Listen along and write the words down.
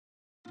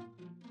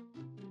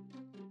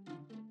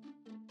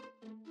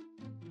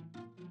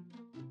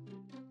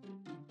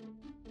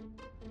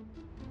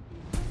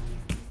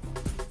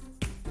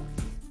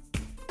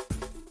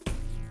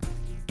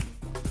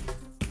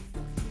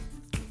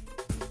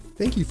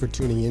Thank you for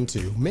tuning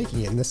into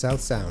Making It in the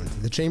South Sound,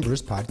 the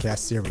Chamber's podcast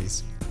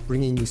series,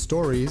 bringing you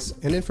stories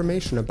and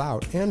information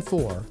about and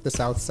for the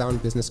South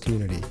Sound business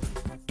community.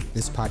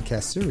 This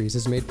podcast series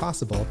is made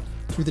possible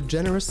through the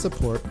generous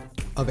support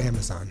of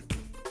Amazon.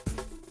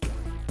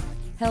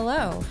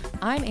 Hello,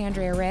 I'm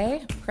Andrea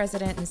Ray,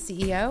 President and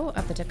CEO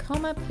of the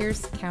Tacoma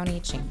Pierce County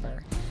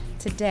Chamber.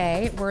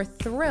 Today, we're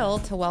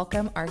thrilled to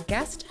welcome our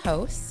guest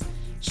hosts,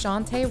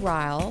 Shante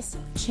Riles,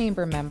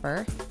 Chamber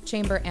member,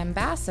 Chamber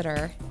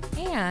ambassador,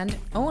 and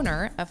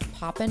owner of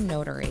Poppin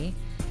Notary,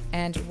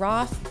 and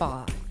Ralph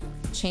Baugh,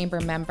 Chamber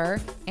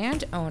member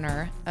and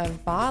owner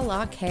of Baugh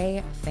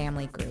Laque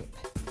Family Group.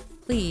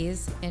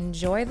 Please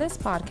enjoy this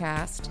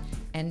podcast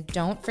and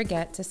don't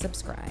forget to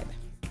subscribe.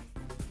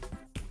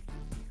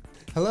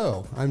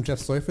 Hello, I'm Jeff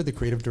Soifer, the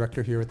creative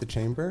director here at the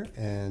Chamber,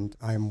 and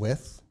I'm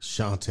with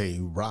Shante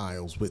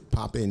Riles with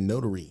Poppin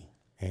Notary.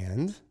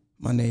 And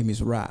my name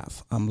is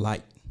Ralph. I'm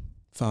Light,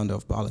 founder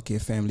of Baugh Laque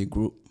Family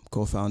Group,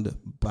 co-founder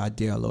by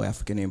Diallo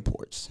African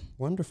Imports.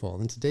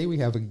 Wonderful. And today we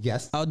have a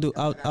guest. I'll do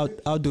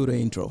the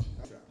intro.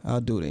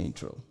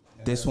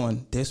 This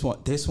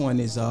one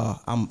is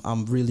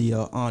I'm really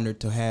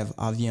honored to have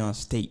Avion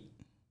State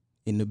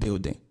in the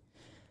building.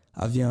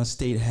 Avion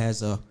State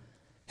has an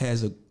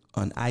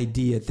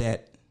idea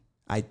that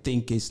I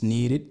think is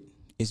needed.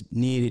 It's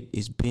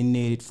been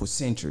needed for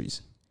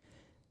centuries.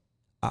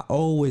 I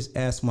always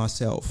ask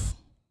myself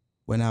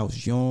when I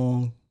was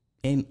young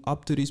and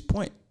up to this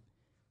point,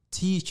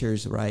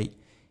 teachers, right?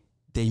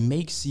 They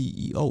make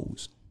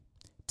CEOs.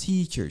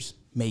 Teachers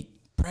make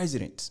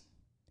presidents.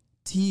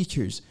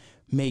 Teachers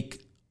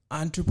make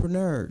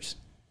entrepreneurs.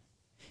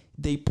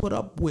 They put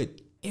up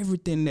with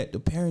everything that the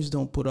parents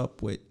don't put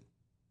up with.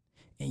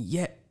 And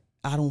yet,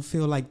 I don't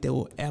feel like they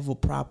will ever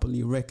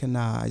properly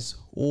recognize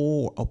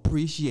or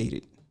appreciate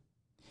it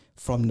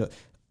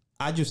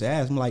I just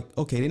asked them, like,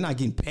 okay, they're not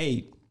getting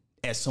paid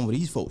as some of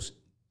these folks.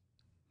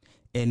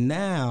 And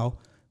now,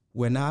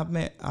 when I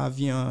met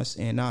Aviance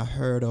and I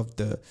heard of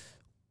the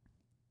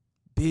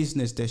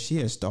business that she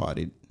had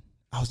started,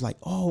 I was like,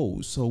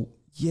 oh, so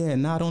yeah,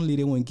 not only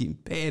they weren't getting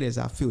paid as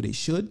I feel they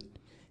should,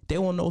 they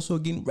weren't also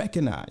getting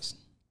recognized.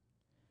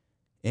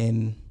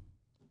 And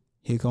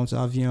here comes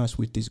Aviance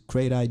with this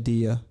great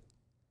idea,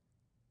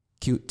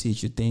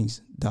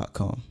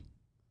 cuteteacherthings.com.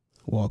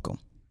 Welcome.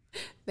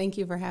 Thank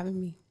you for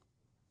having me.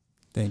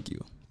 Thank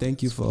you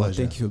for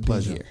being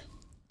here.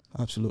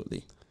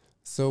 Absolutely.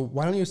 So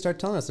why don't you start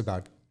telling us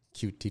about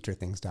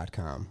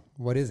cuteteacherthings.com?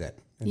 What is it?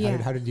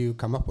 And how did you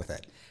come up with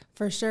it?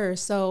 For sure.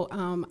 So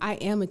I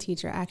am a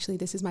teacher, actually.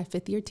 This is my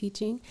 5th year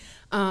teaching.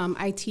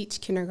 I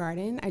teach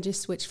kindergarten. I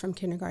just switched from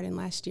kindergarten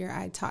last year.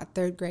 I taught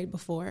 3rd grade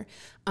before.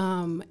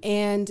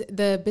 And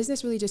the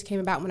business really just came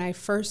about when I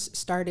first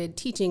started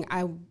teaching.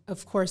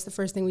 Of course, the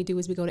first thing we do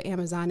is we go to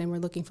Amazon and we're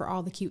looking for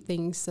all the cute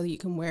things so that you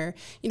can wear.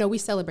 We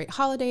celebrate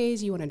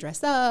holidays. You want to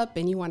dress up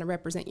and you want to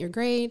represent your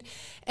grade.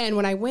 And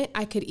when I went,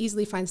 I could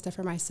easily find stuff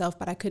for myself,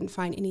 but I couldn't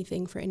find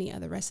anything for any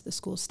of the rest of the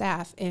school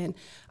staff. And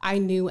I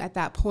knew at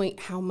that point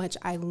how much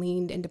I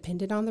leaned and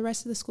depended on the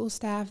rest of the school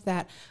staff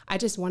that I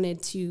just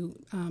wanted to,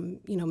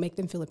 make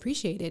them feel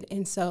appreciated.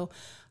 And so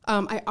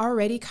I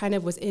already kind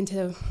of was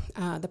into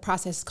the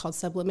process called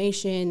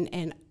sublimation,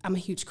 and I'm a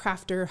huge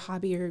crafter,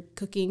 hobbyer,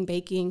 cooking,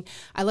 baking.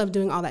 I love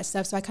doing all that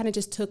stuff. So I kind of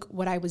just took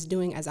what I was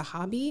doing as a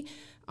hobby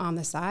on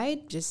the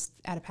side, just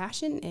out of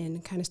passion,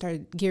 and kind of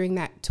started gearing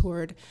that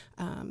toward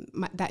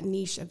that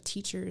niche of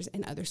teachers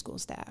and other school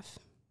staff.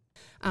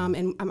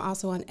 And I'm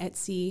also on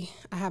Etsy.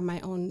 I have my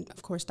own,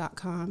 of course,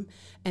 .com.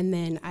 And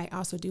then I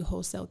also do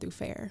wholesale through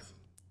Fair.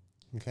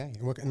 Okay.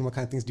 And what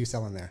kind of things do you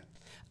sell in there?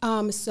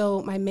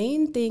 So my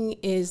main thing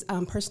is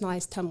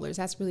personalized tumblers.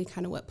 That's really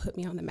kind of what put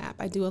me on the map.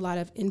 I do a lot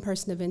of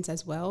in-person events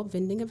as well,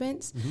 vending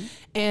events. Mm-hmm.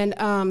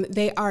 And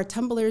they are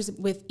tumblers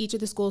with each of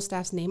the school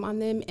staff's name on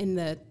them in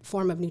the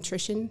form of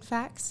nutrition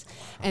facts.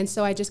 And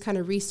so I just kind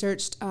of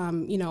researched,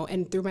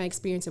 and through my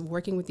experience of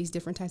working with these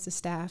different types of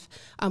staff,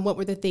 what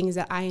were the things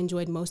that I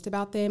enjoyed most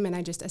about them. And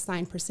I just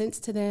assigned percents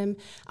to them.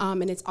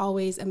 And it's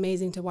always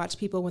amazing to watch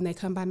people when they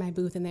come by my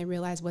booth and they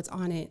realize what's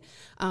on it.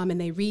 And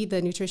they read the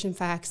nutrition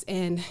facts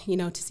and,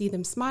 to see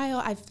them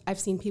smile. I've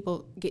seen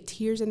people get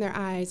tears in their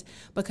eyes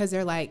because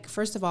they're like,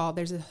 first of all,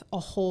 there's a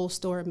whole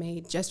store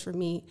made just for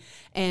me.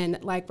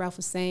 And like Ralph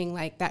was saying,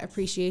 like that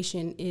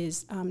appreciation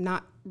is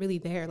not really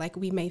there. Like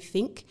we may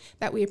think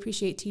that we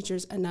appreciate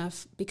teachers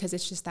enough because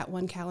it's just that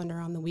one calendar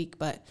on the week,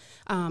 but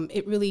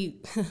it really,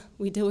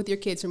 we deal with your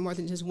kids for more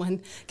than just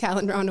one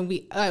calendar on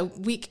a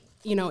week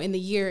in the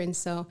year. And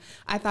so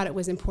I thought it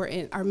was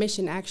important. Our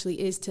mission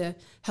actually is to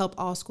help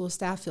all school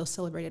staff feel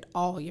celebrated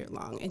all year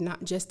long, and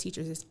not just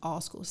teachers, it's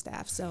all school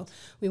staff. So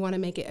we want to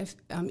make it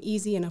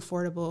easy and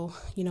affordable,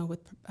 with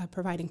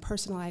providing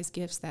personalized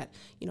gifts that,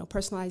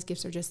 personalized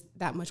gifts are just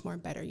that much more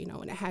better,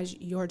 and it has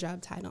your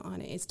job title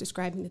on it. It's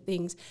describing the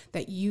things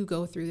that you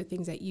go through, the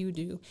things that you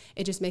do.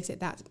 It just makes it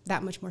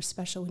that much more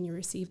special when you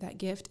receive that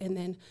gift. And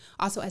then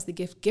also as the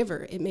gift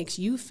giver, it makes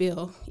you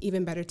feel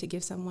even better to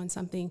give someone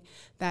something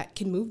that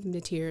can move them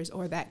to tears,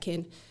 or that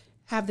can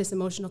have this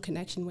emotional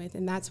connection with.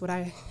 And that's what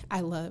I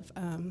love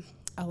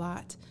a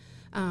lot.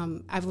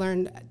 I've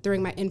learned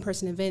during my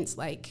in-person events,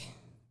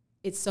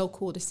 it's so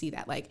cool to see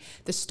that,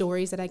 the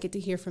stories that I get to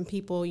hear from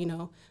people,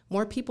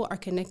 more people are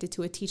connected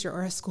to a teacher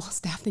or a school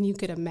staff than you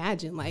could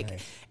imagine.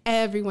 Right.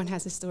 Everyone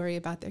has a story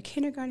about their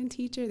kindergarten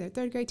teacher, their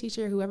third grade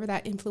teacher, whoever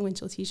that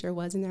influential teacher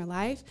was in their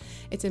life.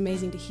 It's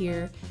amazing to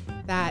hear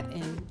that,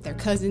 and their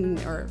cousin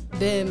or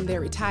them,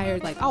 they're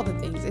retired, all the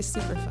things. It's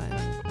super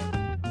fun.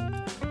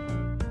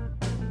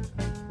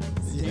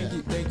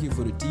 Thank you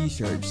for the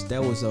t-shirts.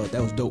 That was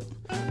dope.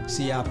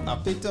 See, I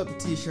picked up the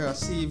t-shirt.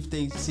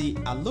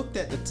 I looked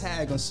at the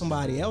tag on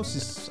somebody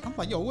else's. I'm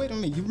like, yo, wait a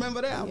minute, you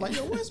remember that? I'm like,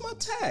 yo, where's my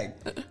tag?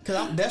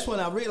 Because that's when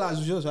I realized it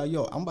was yours. Like,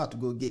 yo, I'm about to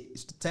go get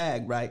the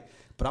tag, right?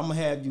 But I'm gonna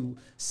have you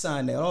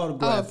sign that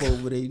autograph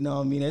over there. You know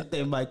what I mean? That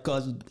thing might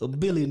cost $1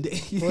 billion.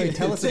 Wait,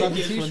 tell us about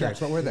the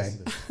t-shirts. What were they?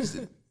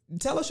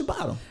 Tell us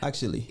about them,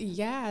 actually.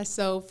 Yeah,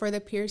 so for the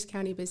Pierce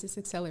County Business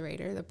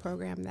Accelerator, the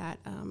program that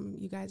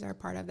you guys are a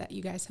part of, that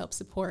you guys help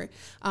support,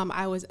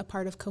 I was a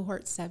part of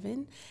Cohort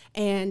 7.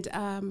 And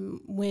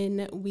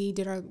when we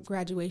did our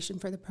graduation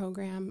for the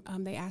program,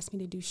 they asked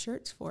me to do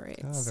shirts for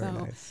it. Oh, very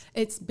nice.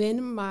 It's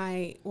been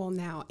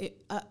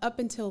up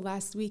until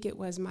last week, it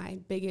was my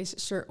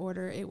biggest shirt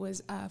order. It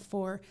was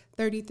for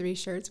 33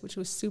 shirts, which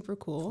was super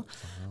cool.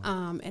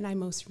 Wow. And I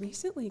most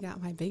recently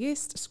got my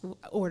biggest school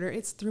order.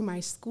 It's through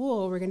my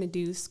school. We're going to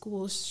do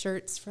school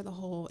shirts for the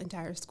whole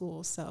entire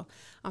school. So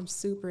I'm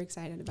super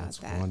excited about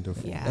that.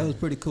 Wonderful. Yeah. That was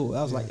pretty cool.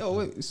 I was like, oh,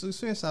 wait. So as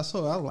soon as I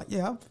saw it, I was like,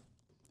 yeah,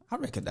 I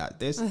recognize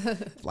this.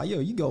 Like, yo,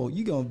 you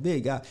going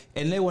big.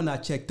 And then when I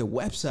checked the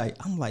website,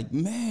 I'm like,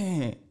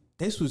 man,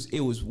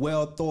 it was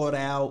well thought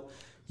out.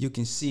 You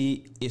can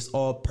see it's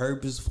all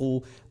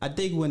purposeful. I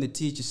think when the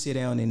teachers sit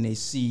down and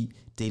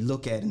they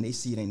look at it and they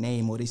see their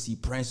name, or they see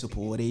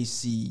principal, or they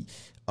see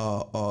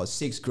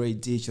sixth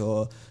grade teacher,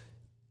 or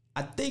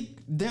I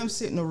think them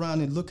sitting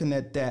around and looking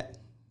at that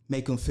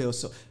make them feel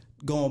so.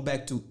 Going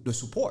back to the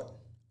support,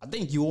 I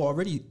think you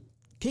already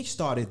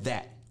kickstarted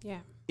that. Yeah.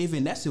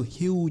 Even that's a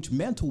huge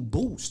mental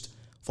boost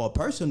for a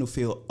person to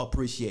feel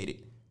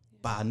appreciated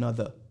by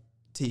another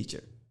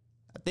teacher.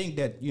 I think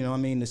that,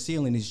 the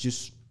ceiling is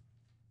just,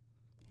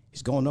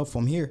 it's going up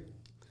from here.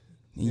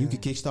 And you can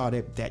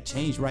kickstart that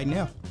change right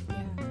now.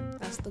 Yeah,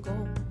 that's the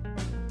goal.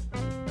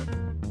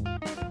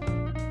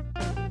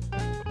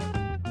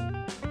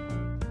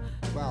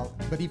 Well,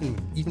 but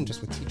even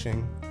just with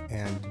teaching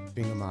and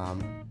being a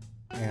mom,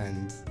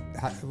 and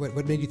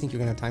what made you think you're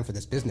going to have time for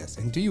this business?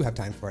 And do you have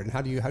time for it? And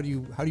how do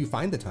you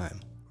find the time?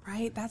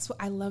 Right. That's what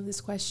I love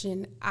this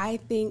question. I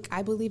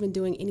believe in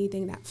doing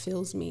anything that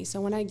fills me. So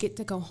when I get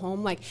to go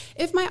home,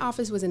 if my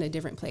office was in a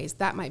different place,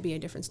 that might be a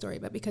different story.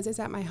 But because it's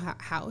at my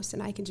house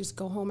and I can just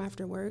go home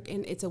after work,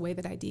 and it's a way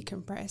that I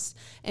decompress.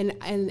 And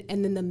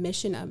then the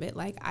mission of it,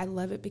 I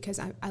love it because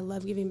I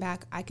love giving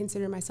back. I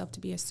consider myself to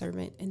be a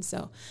servant. And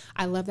so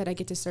I love that I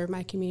get to serve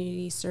my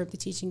community, serve the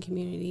teaching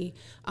community,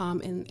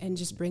 and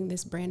just bring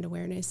this brand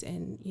awareness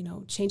and,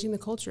 changing the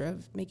culture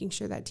of making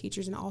sure that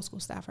teachers and all school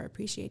staff are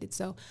appreciated.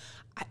 So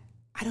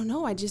I don't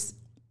know.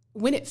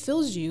 When it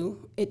fills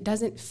you, it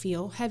doesn't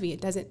feel heavy.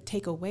 It doesn't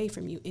take away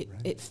from you.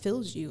 It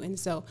fills you. And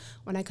so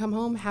when I come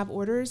home, have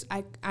orders,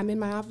 I'm in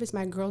my office.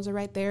 My girls are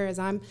right there as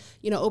I'm,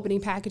 opening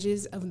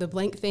packages of the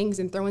blank things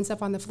and throwing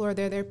stuff on the floor.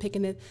 They're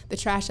picking the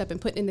trash up and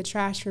putting in the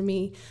trash for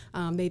me.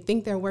 They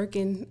think they're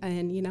working,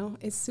 and,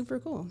 it's super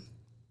cool.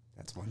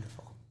 That's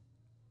wonderful.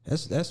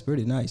 That's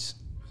pretty nice.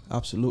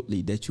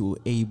 Absolutely, that you were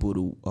able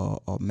to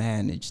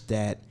manage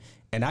that.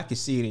 And I can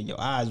see it in your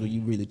eyes when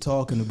you're really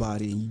talking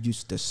about it, and you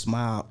just the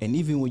smile. And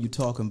even when you're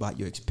talking about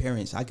your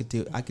experience, I could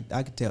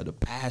tell the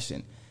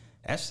passion.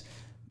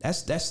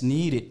 That's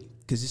needed,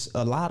 because it's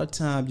a lot of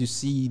times you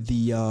see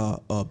the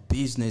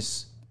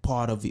business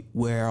part of it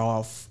wear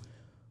off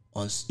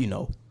on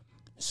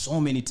so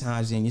many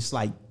times, and it's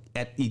like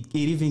it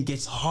even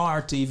gets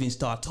hard to even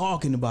start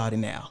talking about it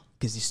now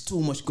because there's too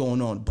much going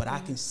on. But I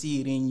can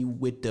see it in you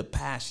with the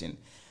passion.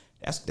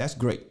 That's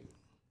great.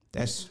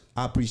 I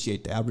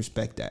appreciate that. I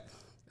respect that.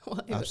 Well,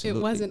 it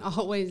wasn't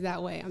always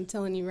that way. I'm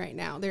telling you right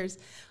now, there's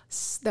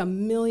the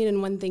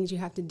 1,000,001 things you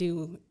have to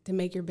do to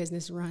make your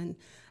business run.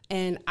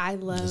 And I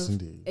love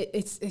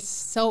it's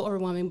so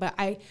overwhelming, but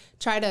I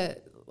try to,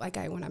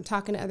 when I'm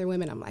talking to other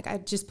women, I'm like, I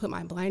just put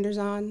my blinders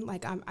on.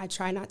 I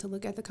try not to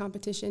look at the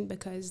competition,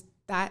 because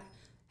that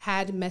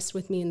had messed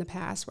with me in the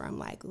past, where I'm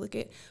like, look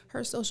at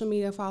her social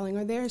media following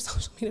or their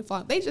social media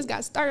following. They just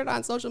got started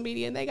on social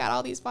media and they got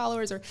all these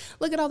followers, or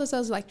look at all this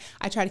else. Like,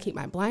 I try to keep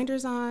my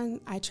blinders on.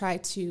 I try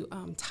to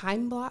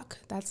time block.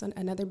 That's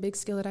another big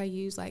skill that I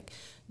use. Like,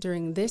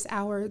 during this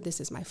hour, this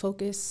is my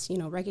focus, you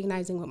know,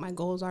 recognizing what my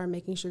goals are,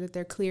 making sure that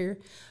they're clear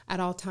at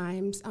all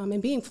times,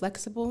 and being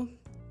flexible,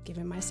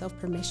 giving myself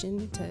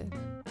permission to,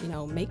 you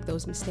know, make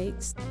those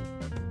mistakes.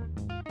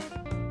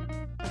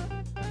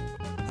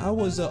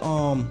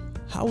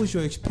 How was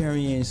your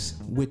experience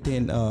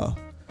within a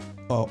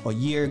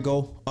year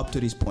ago up to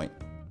this point?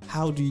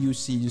 How do you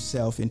see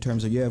yourself in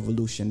terms of your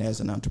evolution as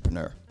an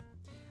entrepreneur?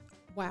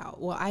 Wow.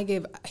 Well, I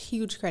give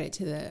huge credit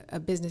to the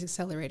Business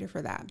Accelerator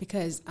for that,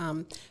 because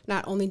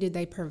not only did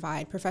they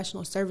provide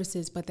professional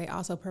services, but they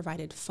also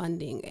provided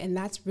funding. And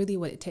that's really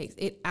what it takes.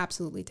 It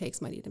absolutely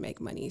takes money to make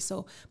money.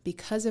 So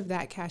because of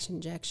that cash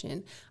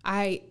injection,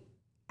 I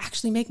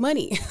actually make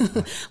money.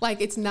 Like,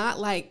 it's not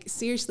like,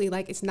 seriously,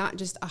 like, it's not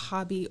just a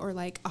hobby or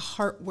like a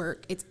heart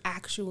work. It's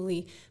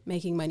actually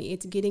making money.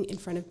 It's getting in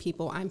front of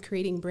people. I'm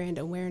creating brand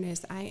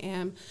awareness. I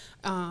am,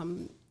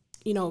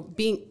 you know,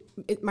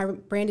 my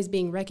brand is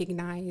being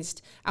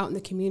recognized out in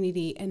the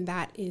community, and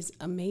that is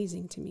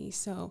amazing to me.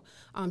 So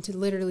to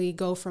literally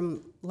go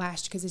from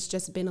because it's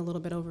just been a little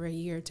bit over a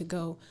year, to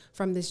go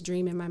from this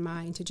dream in my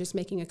mind to just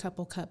making a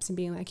couple cups and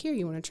being like, here,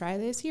 you want to try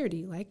this? Here, do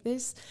you like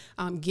this?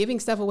 Giving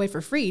stuff away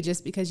for free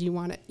just because you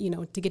want to, you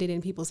know, to get it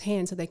in people's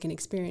hands so they can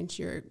experience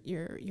your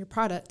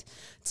product,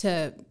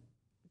 to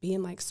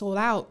being like sold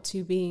out,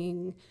 to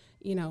being,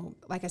 you know,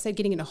 like I said,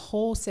 getting into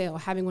wholesale,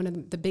 having one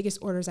of the biggest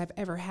orders I've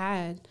ever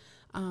had.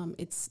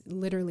 It's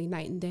literally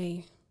night and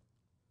day.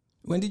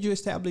 When did you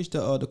establish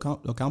the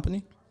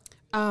company?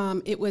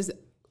 It was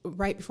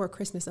right before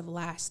Christmas of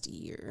last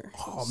year.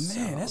 Oh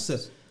man,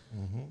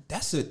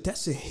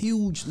 that's a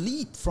huge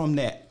leap from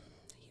that.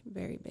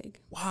 Very big.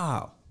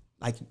 Wow.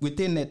 Like,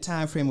 within that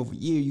time frame of a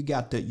year, you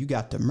got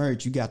the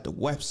merch, you got the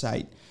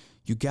website,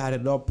 you got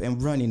it up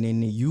and running,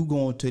 and then you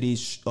going to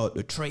these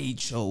the trade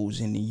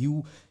shows, and then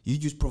you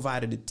just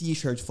provided the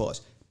t-shirts for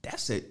us.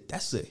 That's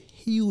a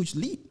huge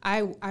leap.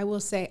 I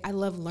will say I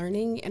love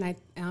learning, and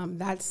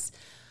that's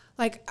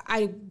like,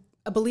 I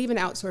believe in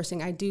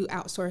outsourcing. I do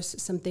outsource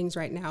some things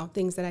right now,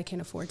 things that I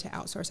can afford to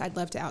outsource. I'd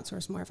love to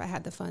outsource more if I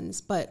had the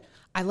funds, but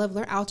I love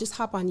learn. I'll just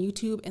hop on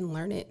YouTube and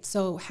learn it.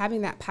 So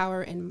having that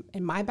power in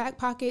my back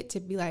pocket to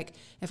be like,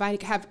 if I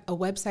have a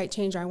website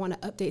change or I want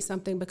to update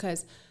something,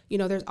 because, you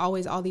know, there's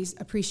always all these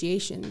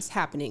appreciations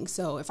happening.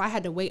 So if I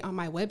had to wait on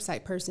my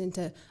website person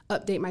to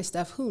update my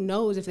stuff, who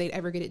knows if they'd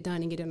ever get it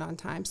done and get it on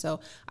time. So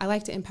I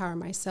like to empower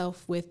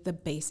myself with the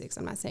basics.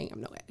 I'm not saying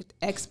I'm no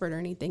expert or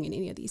anything in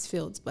any of these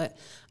fields, but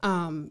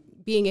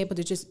being able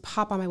to just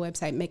hop on my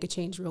website, make a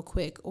change real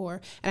quick, and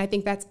I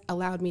think that's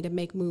allowed me to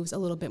make moves a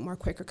little bit more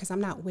quicker, because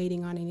I'm not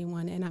waiting on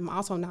anyone, and I'm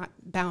also not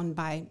bound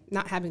by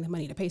not having the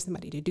money to pay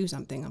somebody to do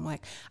something. I'm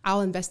like,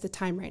 I'll invest the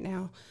time right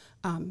now,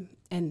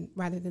 and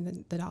rather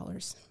than the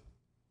dollars.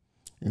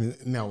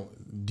 Now,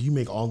 do you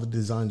make all the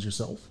designs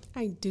yourself?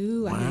 I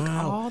do. Wow. I make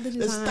all the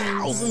designs. There's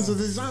thousands of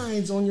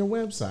designs on your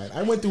website.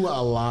 I went through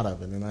a lot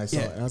of it, and I saw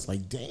it, and I was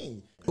like,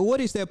 dang. But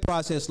what is that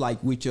process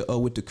like with your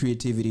with the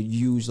creativity?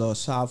 You use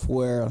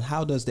software.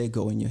 How does that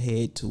go in your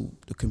head to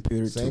the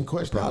computer? Same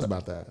question I was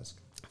about to ask.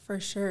 For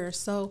sure.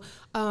 So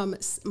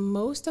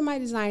most of my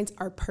designs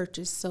are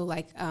purchased. So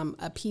like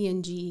a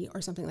PNG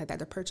or something like that,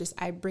 they're purchased.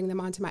 I bring them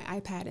onto my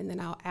iPad, and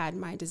then I'll add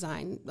my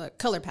design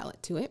color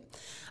palette to it.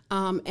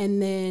 And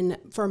then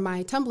for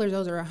my tumblers,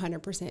 those are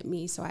 100%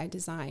 me. So I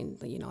design,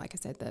 you know, like I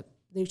said, the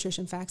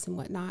nutrition facts and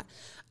whatnot.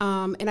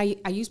 And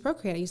I use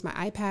Procreate. I use my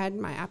iPad,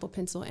 my Apple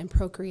Pencil, and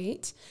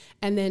Procreate.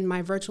 And then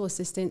my virtual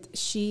assistant,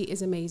 she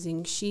is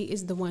amazing. She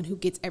is the one who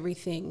gets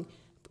everything,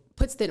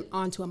 puts them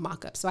onto a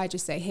mock-up. So I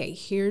just say, hey,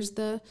 here's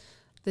the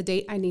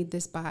date I need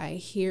this by,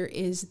 here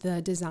is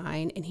the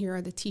design, and here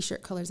are the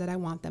t-shirt colors that I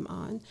want them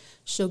on.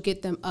 She'll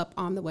get them up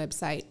on the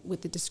website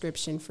with the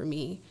description for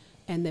me,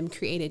 and them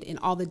created in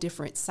all the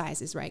different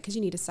sizes, right? Because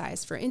you need a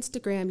size for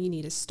Instagram, you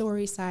need a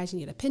story size, you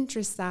need a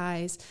Pinterest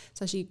size.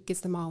 So she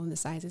gets them all in the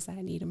sizes that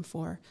I need them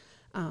for.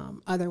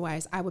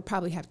 Otherwise, I would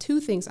probably have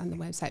two things on the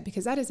website,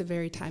 because that is a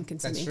very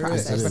time-consuming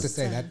process. I was about to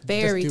say that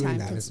very just doing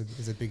that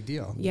is a big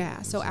deal.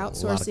 Yeah, so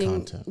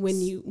outsourcing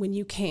when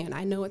you can.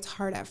 I know it's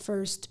hard at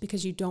first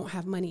because you don't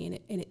have money in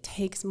it, and it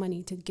takes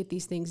money to get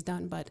these things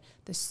done. But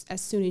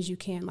as soon as you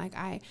can,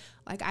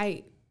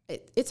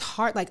 it's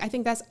hard. Like, I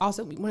think that's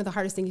also one of the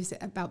hardest things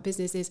about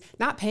business is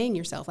not paying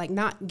yourself, like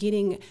not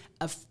getting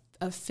a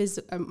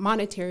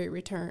monetary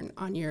return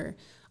on your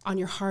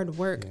hard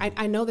work. Yeah.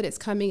 I know that it's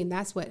coming, and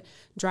that's what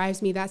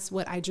drives me. That's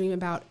what I dream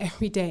about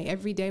every day.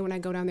 Every day when I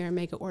go down there and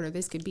make an order,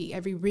 this could be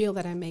every reel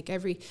that I make,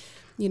 every,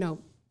 you know,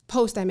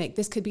 post I make.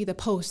 This could be the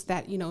post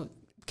that, you know,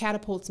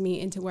 catapults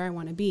me into where I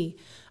want to be,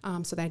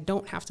 so that I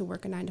don't have to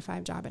work a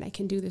 9-to-5 job and I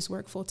can do this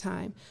work full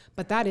time.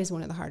 But that is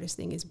one of the hardest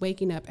things, is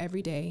waking up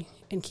every day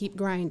and keep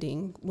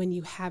grinding when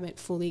you haven't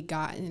fully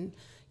gotten,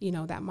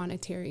 that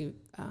monetary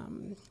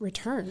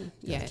return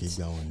yet. Keep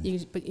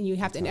going. But you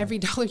have to, and every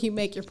dollar you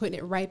make, you're putting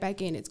it right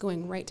back in. It's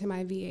going right to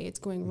my VA. It's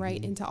going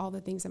right into all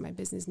the things that my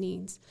business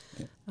needs.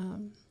 Yeah.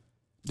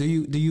 Do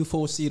you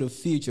foresee the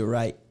future,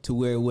 right, to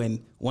where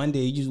when one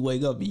day you just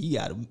wake up and you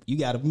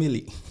got $1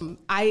 million?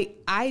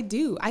 I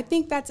do. I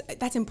think that's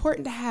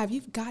important to have.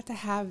 You've got to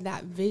have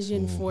that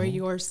vision for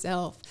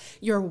yourself.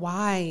 Your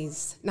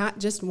whys, not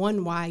just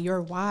one why.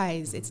 Your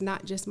whys. It's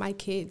not just my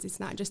kids.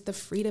 It's not just the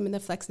freedom and the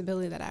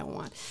flexibility that I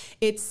want.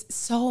 It's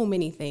so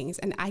many things,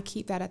 and I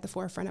keep that at the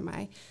forefront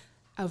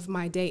of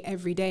my day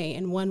every day.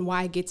 And one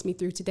why gets me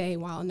through today,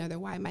 while another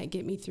why might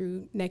get me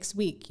through next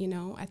week.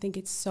 I think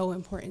it's so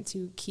important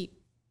to keep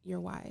your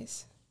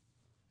whys.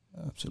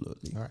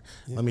 Absolutely. All right.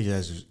 Yeah. Let me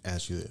just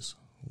ask you this.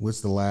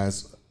 What's the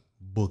last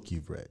book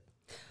you've read?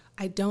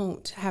 I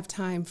don't have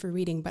time for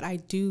reading, but I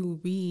do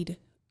read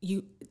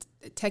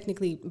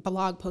technically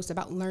blog posts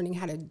about learning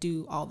how to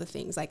do all the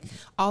things. Like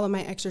all of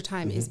my extra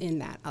time is in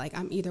that. Like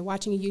I'm either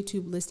watching a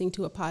YouTube, listening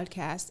to a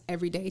podcast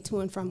every day to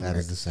and from work. That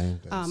is the same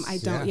thing.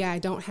 I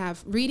don't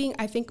have reading.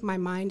 I think my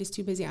mind is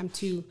too busy. I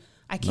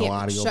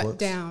can't shut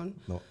down.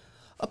 No.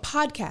 A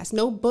podcast,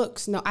 no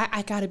books, no.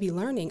 I got to be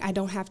learning. I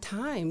don't have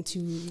time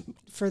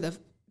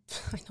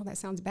I know that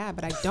sounds bad,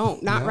 but I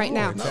don't. Not right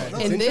now.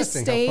 In this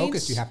stage, how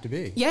focused you have to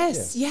be.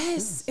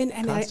 Yes.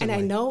 And I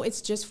know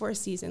it's just for a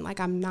season. Like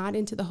I'm not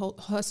into the whole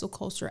hustle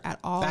culture at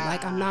all.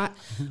 Like I'm not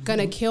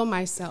gonna kill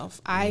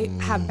myself. I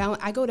have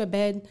balance. I go to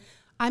bed.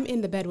 I'm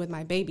in the bed with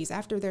my babies.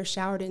 After they're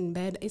showered in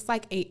bed, it's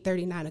like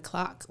 8:30, 9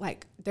 o'clock.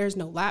 Like there's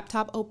no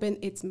laptop open.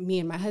 It's me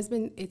and my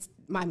husband. It's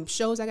my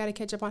shows I got to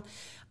catch up on.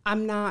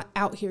 I'm not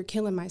out here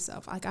killing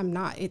myself. Like I'm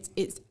not.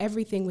 It's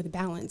everything with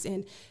balance.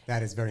 And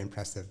that is very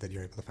impressive that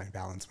you're able to find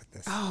balance with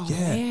this. Oh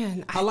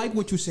man, I like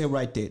what you said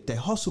right there. The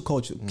hustle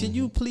culture. Can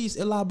you please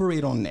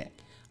elaborate on that?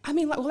 I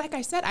mean, like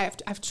I said,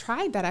 I've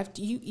tried that.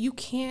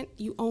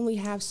 You only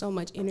have so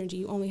much energy.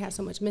 You only have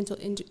so much mental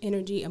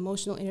energy,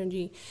 emotional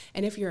energy.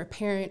 And if you're a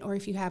parent or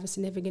if you have a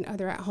significant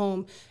other at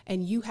home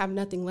and you have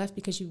nothing left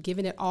because you've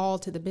given it all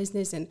to the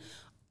business and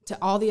to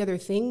all the other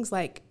things,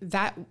 like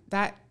that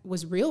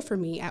was real for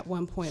me at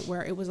one point,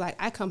 where it was like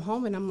I come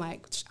home and I'm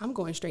like, I'm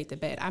going straight to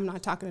bed. I'm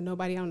not talking to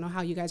nobody. I don't know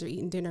how you guys are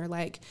eating dinner.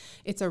 Like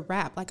it's a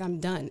wrap. Like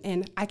I'm done.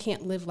 And I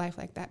can't live life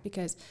like that,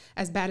 because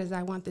as bad as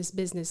I want this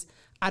business,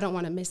 I don't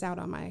want to miss out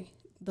on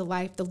the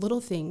life, the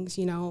little things,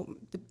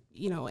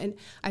 and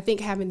I think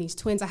having these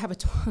twins, I have a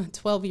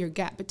 12-year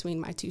gap between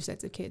my two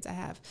sets of kids. I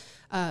have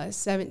a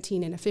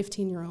 17 and a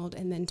 15-year-old,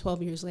 and then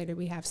 12 years later,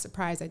 we have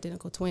surprise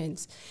identical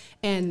twins.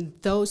 And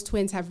those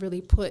twins have really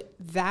put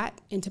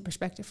that into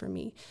perspective for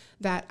me,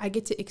 that I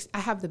get to, I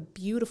have the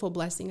beautiful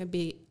blessing of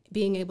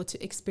being able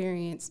to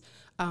experience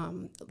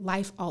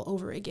life all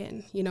over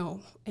again.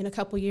 In a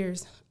couple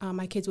years,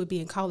 my kids would be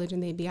in college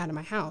and they'd be out of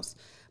my house.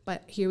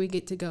 But here we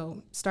get to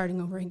go starting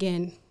over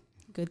again.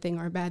 Good thing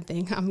or a bad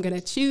thing. I'm going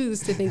to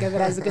choose to think of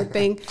it as a good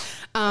thing.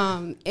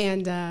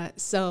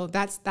 So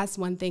that's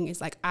one thing,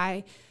 is like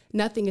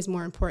nothing is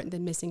more important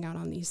than missing out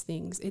on these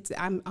things.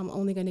 I'm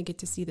only going to get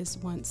to see this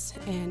once,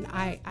 and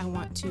I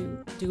want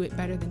to do it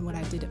better than what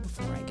I did it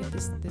before I get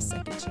this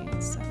second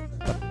chance. So.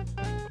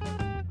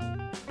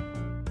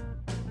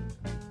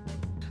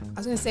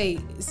 I was going to say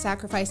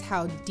sacrifice,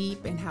 how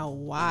deep and how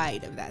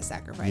wide of that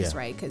sacrifice,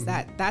 right? Because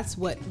that's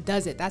what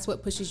does it. That's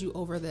what pushes you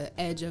over the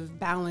edge of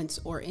balance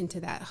or into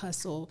that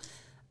hustle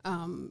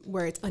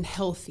where it's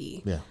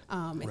unhealthy.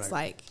 It's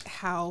like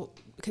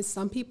because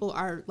some people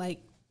are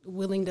like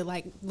willing to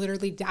like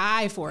literally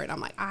die for it. I'm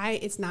like,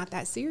 it's not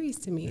that serious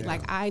to me.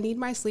 Like I need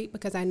my sleep,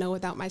 because I know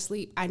without my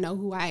sleep, I know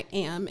who I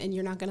am, and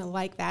you're not going to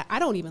like that. I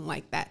don't even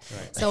like that.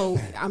 Right. So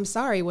I'm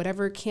sorry,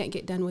 whatever can't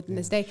get done within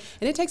this day.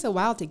 And it takes a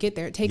while to get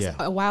there. It takes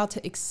a while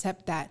to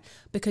accept that,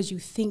 because you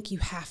think you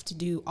have to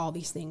do all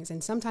these things.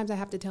 And sometimes I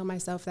have to tell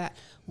myself that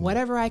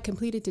whatever I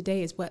completed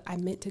today is what I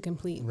meant to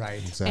complete.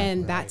 Right. Exactly.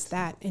 And that's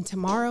that. And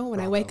tomorrow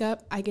when I wake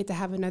up, I get to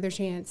have another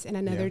chance and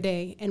another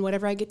day. And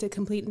whatever I get to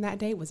complete in that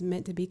day was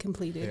meant to be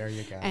completed. There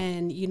you go.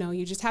 And,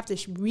 you just have to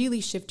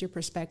really shift your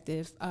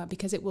perspective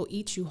because it will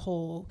eat you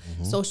whole.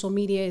 Social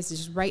media is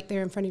just right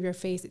there in front of your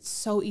face. It's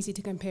so easy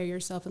to compare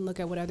yourself and look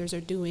at what others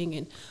are doing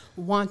and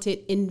want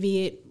it,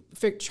 envy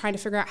it, trying to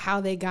figure out how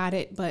they got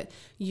it. But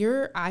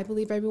I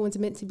believe everyone's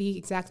meant to be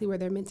exactly where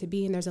they're meant to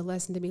be. And there's a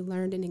lesson to be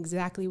learned in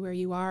exactly where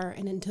you are.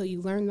 And until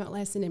you learn that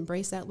lesson,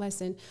 embrace that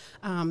lesson,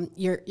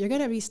 you're going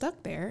to be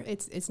stuck there.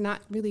 It's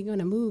not really going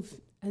to move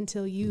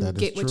until you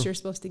get what you're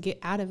supposed to get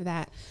out of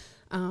that.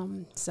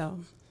 So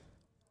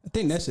I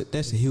think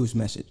that's a huge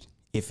message.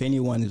 If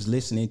anyone is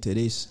listening to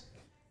this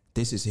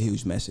is a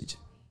huge message.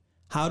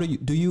 How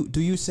do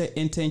you set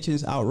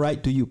intentions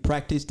outright? Do you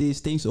practice these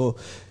things, or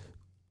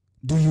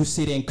do you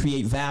sit and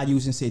create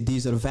values and say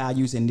these are the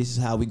values and this is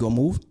how we go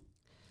move?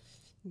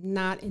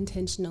 Not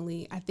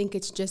intentionally. I think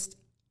it's just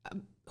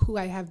who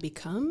I have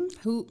become,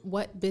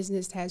 what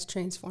business has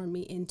transformed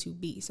me into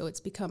be. So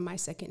it's become my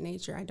second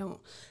nature. I don't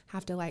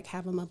have to like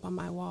have them up on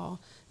my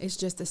wall. It's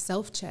just a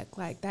self check,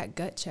 like that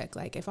gut check.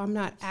 Like if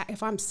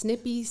I'm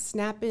snippy,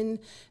 snapping,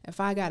 if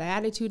I got an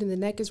attitude and the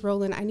neck is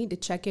rolling, I need to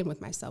check in with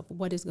myself.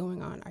 What is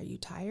going on? Are you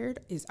tired?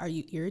 Are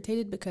you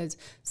irritated because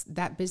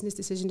that business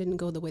decision didn't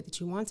go the way that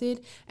you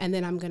wanted? And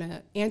then I'm going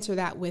to answer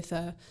that with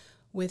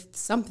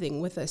something,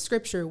 with a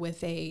scripture,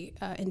 with a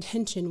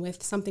intention,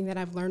 with something that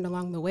I've learned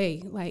along the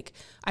way. Like,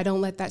 I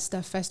don't let that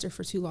stuff fester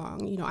for too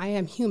long. You know, I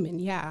am human.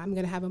 Yeah, I'm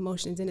going to have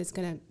emotions and it's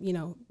going to, you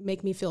know,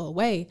 make me feel a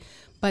way,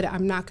 but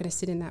I'm not going to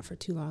sit in that for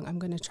too long. I'm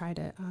going to try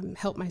to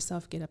help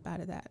myself get up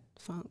out of that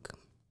funk.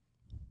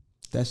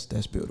 That's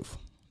beautiful.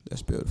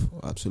 That's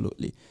beautiful.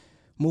 Absolutely.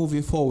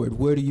 Moving forward,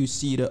 where do you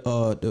see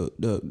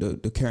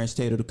the current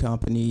state of the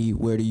company?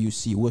 Where do you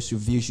see, what's your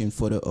vision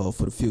for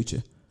the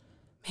future?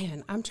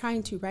 Man, I'm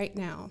trying to right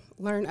now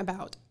learn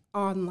about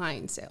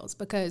online sales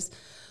because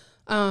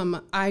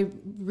I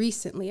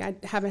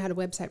haven't had a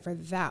website for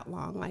that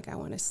long. Like I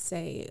want to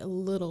say a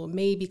little,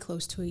 maybe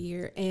close to a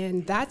year.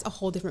 And that's a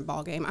whole different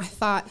ballgame. I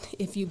thought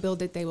if you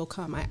build it, they will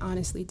come. I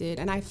honestly did.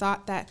 And I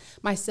thought that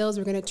my sales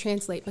were going to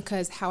translate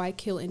because how I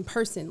kill in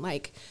person,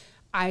 like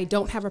I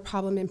don't have a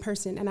problem in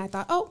person. And I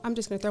thought, I'm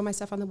just going to throw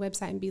myself on the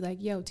website and be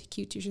like, yo,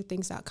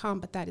 cuteteacherthings.com.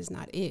 But that is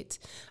not it.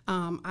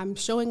 I'm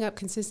showing up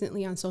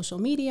consistently on social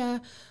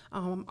media,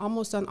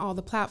 almost on all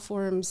the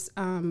platforms.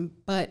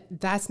 But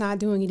that's not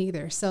doing it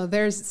either. So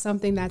there's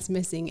something that's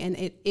missing, and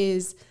it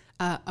is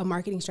a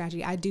marketing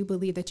strategy. I do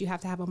believe that you have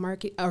to have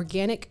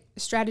organic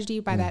strategy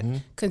by that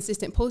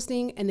consistent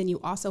posting. And then you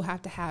also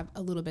have to have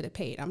a little bit of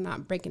paid. I'm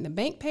not breaking the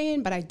bank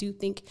paying, but I do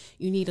think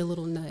you need a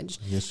little nudge.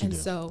 Yes, you do.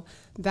 So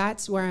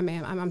that's where I'm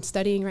at. I'm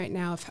studying right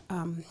now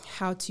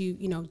how to,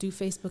 do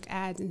Facebook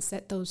ads and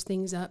set those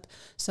things up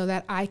so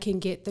that I can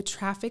get the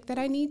traffic that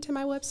I need to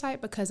my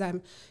website, because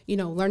I'm,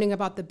 learning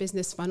about the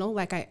business funnel.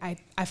 Like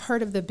I've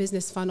heard of the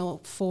business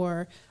funnel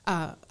for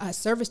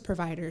service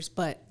providers,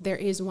 but there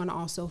is one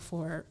also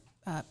for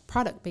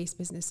product-based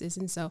businesses.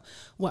 And so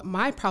what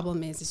my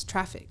problem is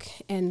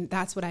traffic. And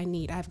that's what I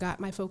need. I've got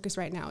my focus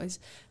right now is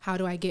how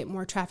do I get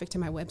more traffic to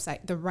my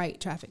website, the right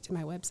traffic to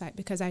my website?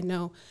 Because I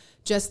know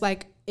just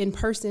like in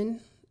person,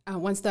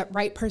 once that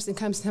right person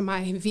comes to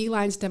my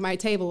V-lines to my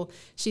table,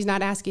 she's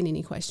not asking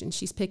any questions.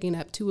 She's picking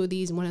up 2 of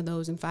these, 1 of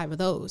those, and 5 of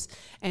those.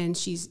 And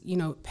she's,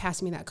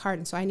 passing me that card.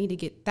 And so I need to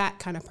get that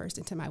kind of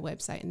person to my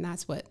website. And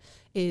that's what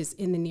is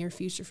in the near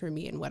future for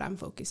me. And what I'm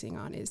focusing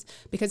on is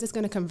because it's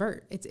going to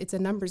convert. It's a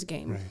numbers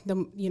game.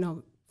 Right.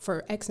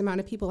 For X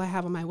amount of people I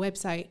have on my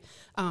website,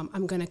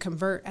 I'm going to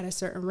convert at a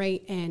certain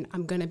rate, and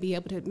I'm going to be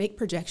able to make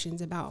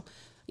projections about,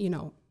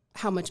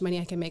 how much money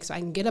I can make so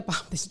I can get up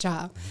off this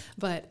job.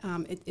 But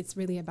it's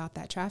really about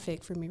that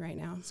traffic for me right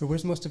now. So where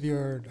are most of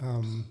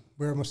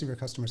your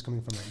customers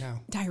coming from right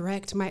now?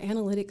 Direct. My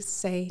analytics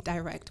say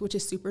direct, which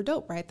is super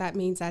dope, right? That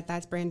means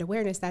that's brand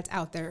awareness that's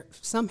out there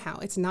somehow.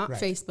 It's not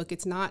right. Facebook.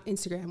 It's not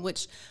Instagram,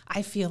 which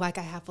I feel like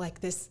I have like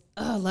this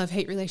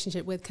love-hate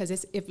relationship with, because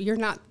if you're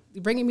not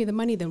bringing me the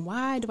money, then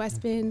why do I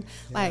spend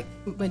like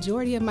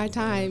majority of my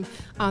time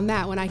on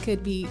that when I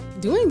could be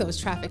doing those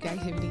traffic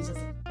activities?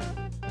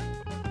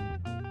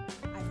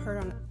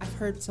 I've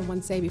heard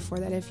someone say before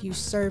that if you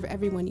serve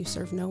everyone, you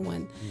serve no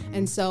one. Mm-hmm.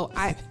 And so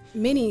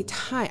many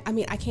times,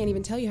 I can't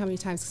even tell you how many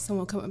times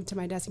someone will come up to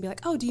my desk and be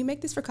like, oh, do you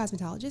make this for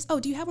cosmetologists? Oh,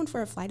 do you have one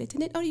for a flight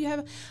attendant? Oh, do you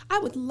have I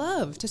would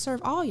love to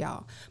serve all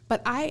y'all.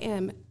 But I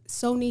am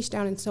so niche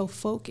down and so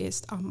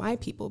focused on my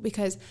people,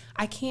 because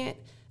I can't,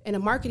 in a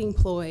marketing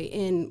ploy,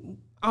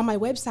 on my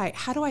website,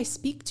 how do I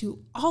speak to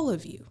all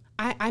of you?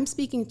 I'm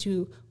speaking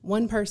to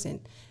one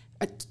person.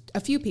 A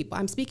few people.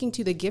 I'm speaking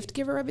to the gift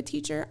giver of a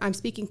teacher. I'm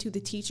speaking to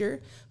the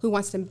teacher who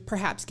wants to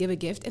perhaps give a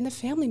gift, and the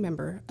family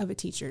member of a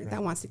teacher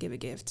that wants to give a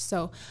gift.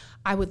 So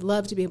I would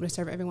love to be able to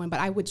serve everyone, but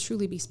I would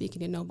truly be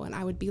speaking to no one.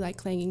 I would be like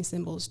clanging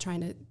cymbals,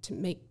 trying to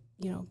make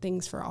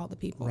things for all the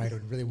people. Right. It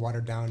would really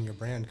water down your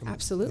brand.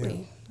 Absolutely.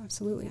 Yeah.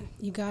 Absolutely.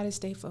 You got to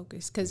stay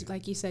focused, because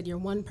like you said, you're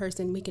one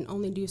person. We can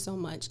only do so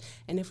much.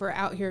 And if we're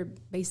out here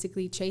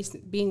basically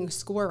being a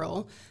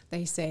squirrel,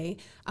 they say,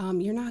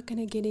 you're not going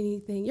to get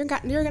anything. You're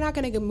not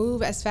going to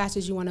move as fast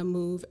as you want to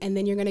move. And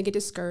then you're going to get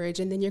discouraged,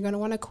 and then you're going to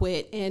want to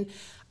quit. And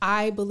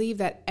I believe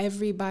that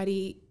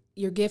everybody,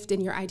 your gift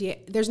and your idea,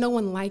 there's no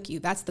one like you.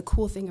 That's the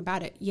cool thing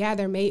about it. Yeah, I'm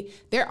not even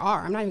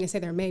gonna say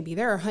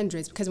there are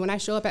hundreds, because when I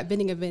show up at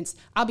vending events,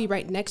 I'll be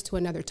right next to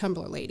another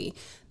Tumblr lady.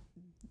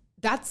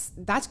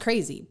 That's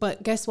crazy.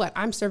 But guess what?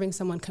 I'm serving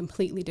someone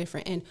completely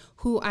different. And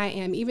who I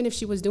am, even if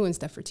she was doing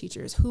stuff for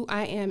teachers, who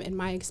I am and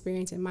my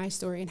experience and my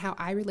story and how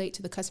I relate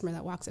to the customer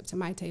that walks up to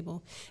my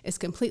table is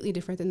completely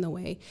different than the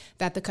way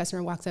that the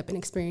customer walks up and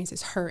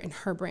experiences her and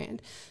her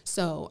brand.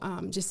 So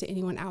just to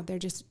anyone out there,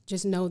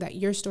 just know that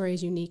your story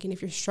is unique. And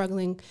if you're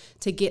struggling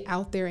to get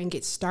out there and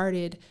get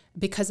started,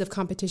 because of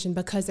competition,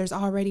 because there's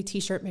already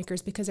t-shirt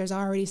makers, because there's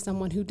already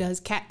someone who does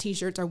cat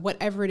t-shirts or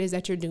whatever it is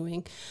that you're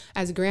doing.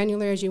 As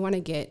granular as you want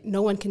to get,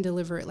 no one can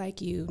deliver it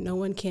like you. No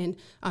one can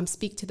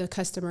speak to the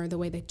customer the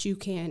way that you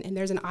can. And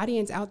there's an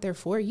audience out there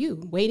for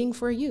you, waiting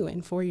for you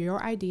and for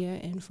your idea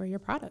and for your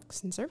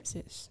products and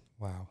services.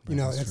 Wow. You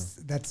know,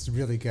 that's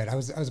really good. I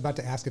was about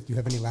to ask if you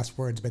have any last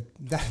words, but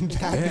that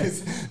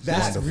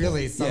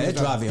really sums it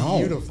up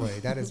beautifully.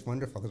 That is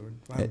wonderful.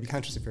 I would be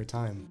conscious of your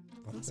time.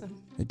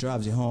 Awesome. It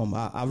drives you home.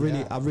 I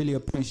really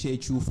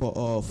appreciate you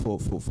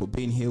for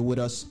being here with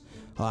us.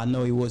 I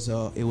know it was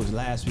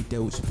last week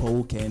that we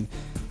spoke, and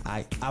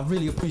I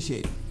really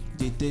appreciate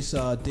it.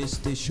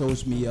 This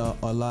shows me a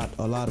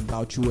lot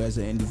about you as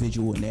an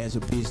individual and as a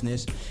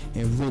business,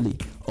 and really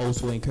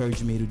also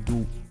encouraged me to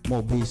do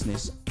more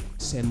business,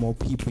 send more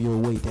people your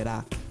way that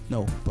I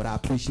know. But I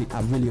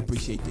really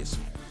appreciate this.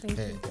 Thank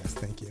you. Yes,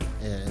 thank you.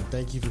 And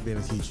thank you for being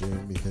a teacher,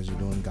 because you're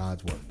doing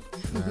God's work.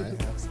 All right.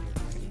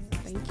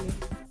 Thank you.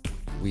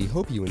 We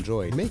hope you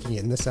enjoyed Making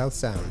It in the South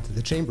Sound,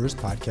 the Chambers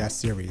podcast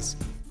series.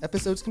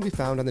 Episodes can be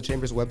found on the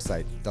Chamber's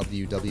website,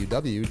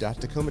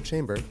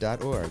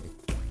 www.tacomachamber.org.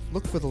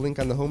 Look for the link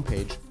on the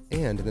homepage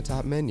and in the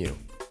top menu.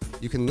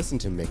 You can listen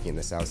to Making It in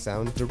the South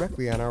Sound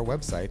directly on our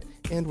website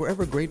and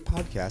wherever great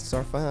podcasts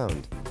are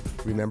found.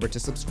 Remember to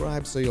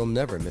subscribe so you'll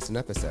never miss an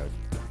episode.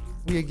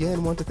 We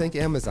again want to thank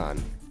Amazon.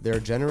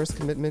 Their generous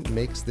commitment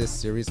makes this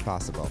series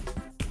possible.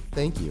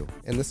 Thank you,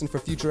 and listen for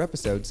future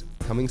episodes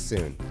coming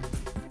soon.